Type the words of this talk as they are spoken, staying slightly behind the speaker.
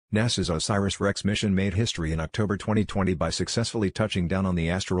NASA's OSIRIS-REx mission made history in October 2020 by successfully touching down on the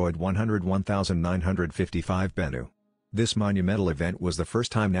asteroid 101955 Bennu. This monumental event was the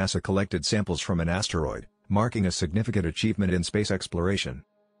first time NASA collected samples from an asteroid, marking a significant achievement in space exploration.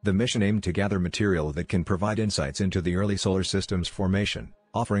 The mission aimed to gather material that can provide insights into the early solar system's formation,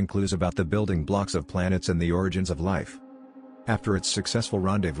 offering clues about the building blocks of planets and the origins of life. After its successful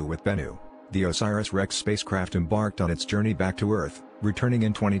rendezvous with Bennu, the OSIRIS-REx spacecraft embarked on its journey back to Earth, returning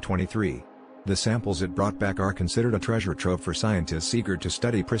in 2023. The samples it brought back are considered a treasure trove for scientists eager to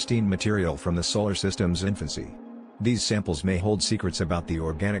study pristine material from the solar system's infancy. These samples may hold secrets about the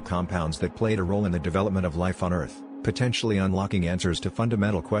organic compounds that played a role in the development of life on Earth, potentially unlocking answers to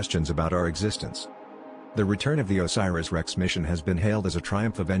fundamental questions about our existence. The return of the OSIRIS-REx mission has been hailed as a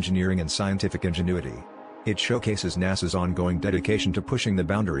triumph of engineering and scientific ingenuity. It showcases NASA's ongoing dedication to pushing the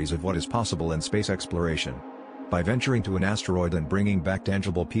boundaries of what is possible in space exploration. By venturing to an asteroid and bringing back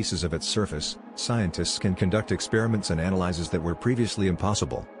tangible pieces of its surface, scientists can conduct experiments and analyses that were previously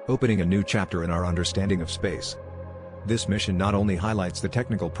impossible, opening a new chapter in our understanding of space. This mission not only highlights the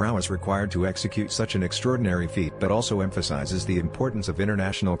technical prowess required to execute such an extraordinary feat but also emphasizes the importance of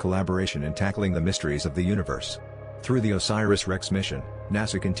international collaboration in tackling the mysteries of the universe. Through the OSIRIS-REx mission,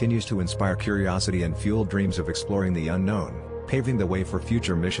 NASA continues to inspire curiosity and fuel dreams of exploring the unknown, paving the way for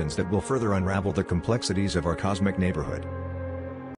future missions that will further unravel the complexities of our cosmic neighborhood.